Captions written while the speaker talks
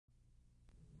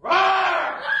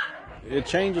It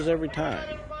changes every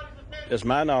time. As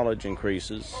my knowledge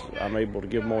increases, I'm able to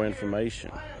give more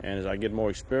information. And as I get more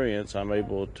experience, I'm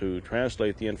able to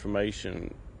translate the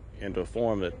information into a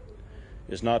form that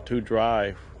is not too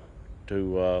dry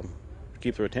to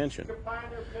keep their attention.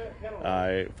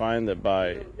 I find that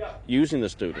by using the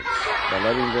students, by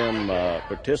letting them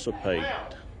participate,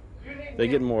 they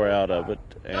get more out of it,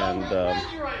 and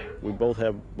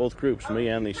both groups, me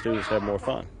and these students, have more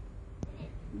fun.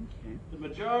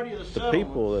 The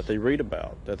people that they read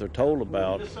about, that they're told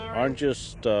about, aren't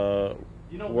just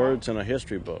words in a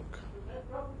history book.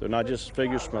 They're not just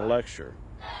figures from a lecture.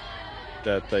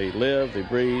 That they live, they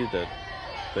breathe, that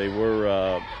they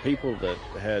were people that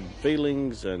had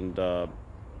feelings and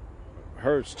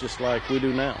hurts just like we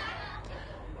do now.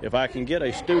 If I can get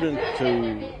a student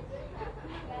to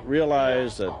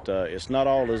realize that it's not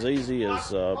all as easy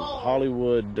as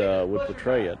Hollywood would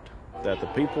portray it, that the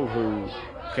people who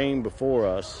came before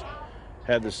us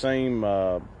had the same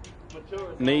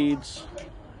needs,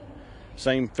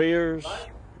 same fears,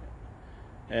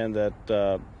 and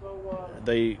that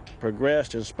they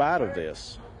progressed in spite of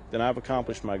this, then I've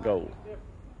accomplished my goal.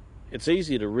 It's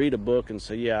easy to read a book and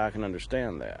say, yeah, I can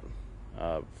understand that.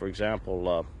 For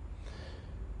example,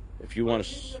 if you want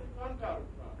to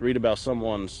read about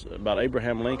about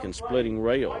Abraham Lincoln splitting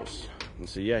rails, and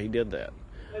say, yeah, he did that.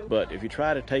 But if you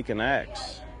try to take an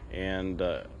axe and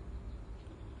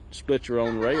split your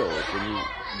own rails, then you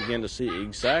begin to see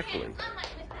exactly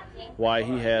why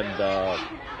he had a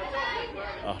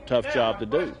tough job to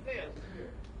do.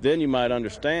 Then you might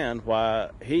understand why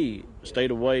he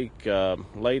stayed awake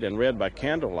late and read by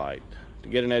candlelight to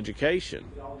get an education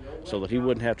so that he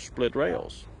wouldn't have to split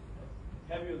rails.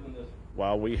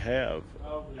 While we have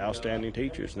outstanding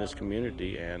teachers in this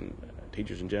community, and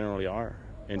teachers in general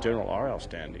are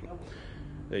outstanding,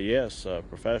 that yes,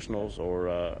 professionals or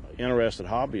interested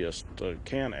hobbyists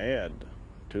can add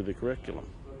to the curriculum.